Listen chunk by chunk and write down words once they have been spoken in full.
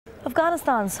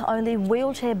Afghanistan's only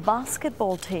wheelchair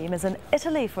basketball team is in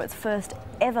Italy for its first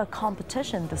ever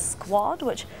competition. The squad,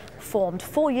 which formed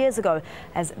 4 years ago,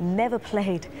 has never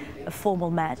played a formal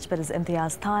match, but as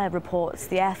Imtiaz Tayyab reports,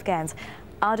 the Afghans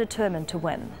are determined to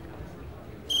win.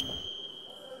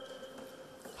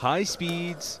 High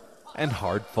speeds and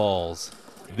hard falls.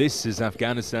 This is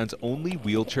Afghanistan's only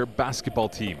wheelchair basketball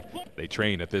team. They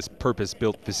train at this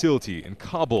purpose-built facility in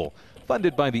Kabul.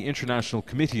 Funded by the International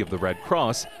Committee of the Red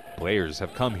Cross, players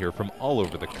have come here from all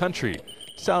over the country.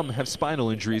 Some have spinal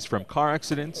injuries from car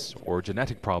accidents or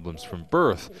genetic problems from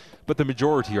birth, but the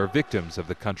majority are victims of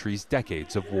the country's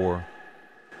decades of war.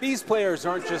 These players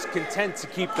aren't just content to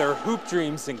keep their hoop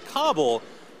dreams in Kabul,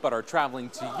 but are traveling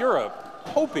to Europe,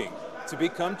 hoping to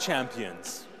become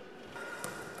champions.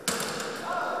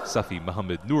 Safi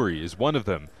Mohammed Nouri is one of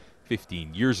them.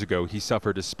 15 years ago, he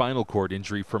suffered a spinal cord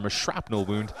injury from a shrapnel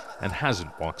wound and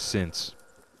hasn't walked since.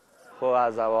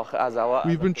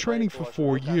 We've been training for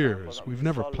 4 years. We've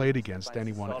never played against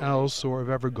anyone else or have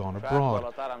ever gone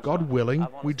abroad. God willing,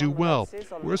 we do well.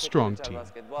 We're a strong team.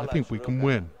 I think we can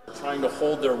win. Trying to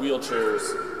hold their wheelchairs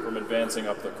from advancing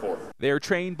up the court. They are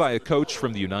trained by a coach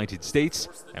from the United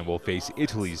States and will face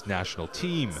Italy's national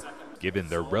team. Given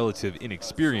their relative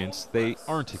inexperience, they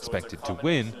aren't expected to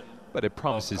win, but it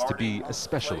promises to be a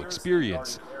special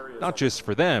experience, not just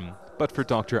for them, but for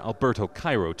Dr. Alberto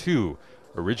Cairo too.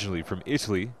 Originally from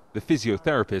Italy, the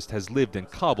physiotherapist has lived in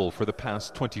Kabul for the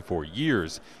past 24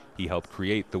 years. He helped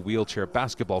create the wheelchair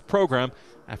basketball program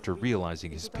after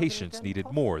realizing his patients needed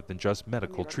more than just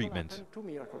medical treatment.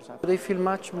 They feel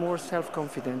much more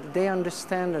self-confident. They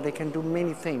understand that they can do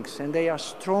many things, and they are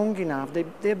strong enough.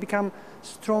 They become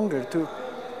stronger to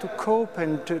cope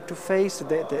and to face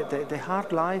the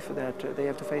hard life that they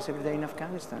have to face every day in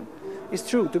Afghanistan. It's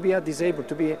true, to be disabled,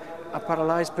 to be a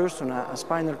paralyzed person, a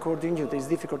spinal cord injured is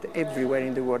difficult everywhere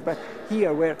in the world. But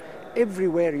here, where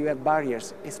everywhere you have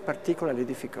barriers, it's particularly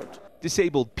difficult.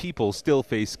 Disabled people still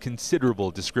face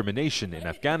considerable discrimination in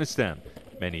Afghanistan.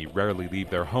 Many rarely leave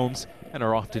their homes and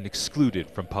are often excluded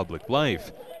from public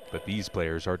life. But these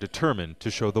players are determined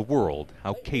to show the world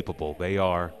how capable they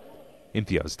are.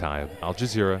 Imtiaz Tayyab, Al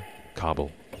Jazeera,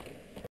 Kabul.